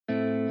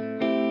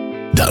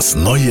Das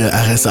neue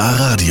RSA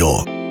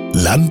Radio.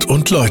 Land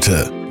und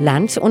Leute.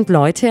 Land und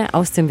Leute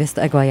aus dem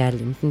Westallgäuer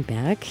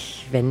Lindenberg.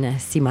 Wenn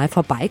Sie mal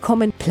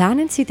vorbeikommen,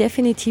 planen Sie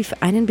definitiv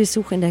einen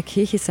Besuch in der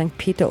Kirche St.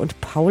 Peter und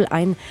Paul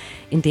ein.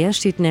 In der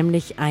steht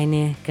nämlich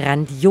eine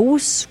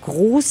grandios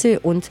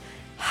große und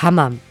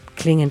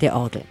hammerklingende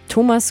Orgel.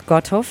 Thomas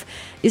Gotthoff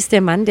ist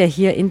der Mann, der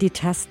hier in die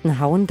Tasten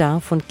hauen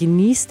darf und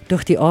genießt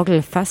durch die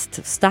Orgel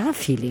fast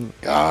Star-Feeling.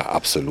 Ja,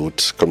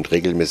 absolut. Kommt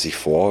regelmäßig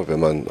vor, wenn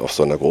man auf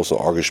so einer großen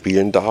Orgel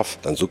spielen darf.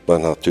 Dann sucht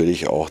man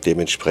natürlich auch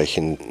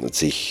dementsprechend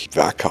sich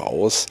Werke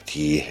aus,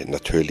 die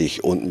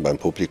natürlich unten beim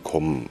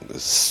Publikum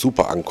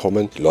super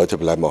ankommen. Die Leute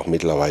bleiben auch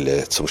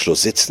mittlerweile zum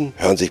Schluss sitzen,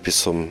 hören sich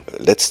bis zum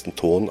letzten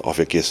Ton auch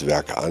wirklich das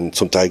Werk an.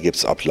 Zum Teil gibt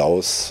es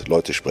Applaus.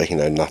 Leute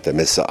sprechen einen nach der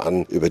Messe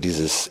an über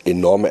dieses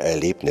enorme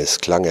Erlebnis,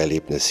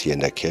 Klangerlebnis hier in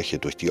der Kirche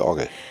durch die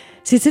Orgel.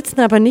 Sie sitzen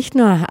aber nicht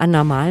nur an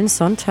normalen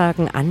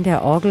Sonntagen an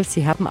der Orgel,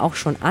 Sie haben auch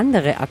schon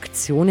andere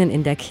Aktionen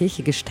in der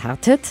Kirche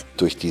gestartet.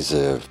 Durch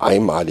diese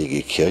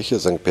einmalige Kirche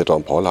St. Peter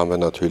und Paul haben wir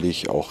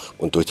natürlich auch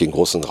und durch den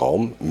großen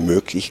Raum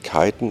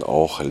Möglichkeiten,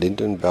 auch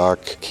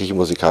Lindenberg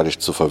kirchenmusikalisch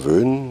zu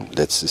verwöhnen.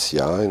 Letztes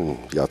Jahr, im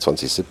Jahr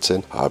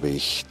 2017, habe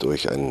ich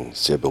durch einen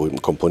sehr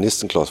berühmten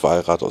Komponisten, Klaus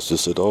Wallrath aus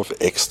Düsseldorf,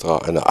 extra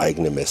eine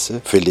eigene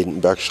Messe für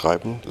Lindenberg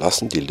schreiben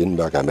lassen. Die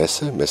Lindenberger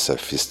Messe, Messa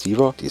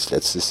Festiva, die ist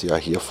letztes Jahr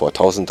hier vor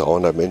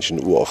 1300 Menschen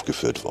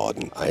uraufgeführt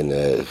worden.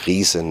 Eine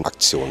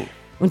Riesenaktion.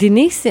 Und die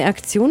nächste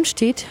Aktion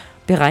steht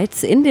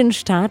bereits in den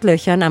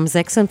Startlöchern am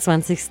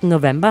 26.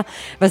 November.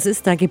 Was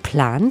ist da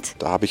geplant?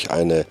 Da habe ich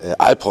eine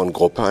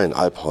Alphorn-Gruppe, ein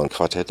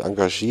Alphorn-Quartett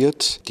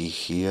engagiert, die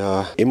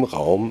hier im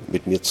Raum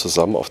mit mir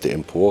zusammen auf der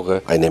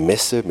Empore eine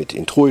Messe mit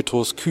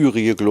Introitus,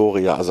 Kyrie,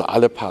 Gloria, also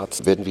alle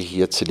Parts werden wir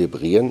hier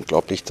zelebrieren. Ich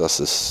glaube nicht, dass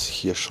es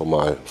hier schon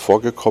mal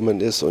vorgekommen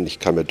ist und ich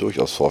kann mir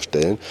durchaus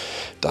vorstellen,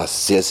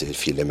 dass sehr, sehr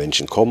viele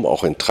Menschen kommen,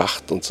 auch in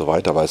Tracht und so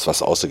weiter, weil es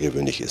was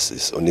Außergewöhnliches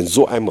ist. Und in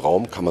so einem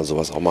Raum kann man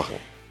sowas auch machen.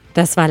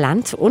 Das war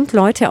Land und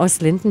Leute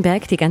aus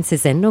Lindenberg. Die ganze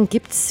Sendung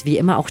gibt's wie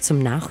immer auch zum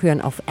Nachhören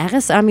auf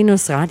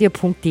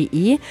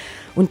rsa-radio.de.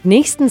 Und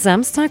nächsten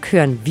Samstag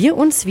hören wir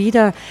uns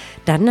wieder,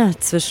 dann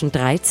zwischen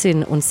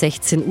 13 und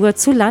 16 Uhr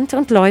zu Land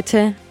und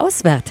Leute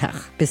aus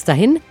Wertach. Bis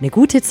dahin, eine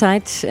gute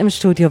Zeit. Im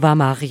Studio war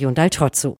Marion Daltrozzo.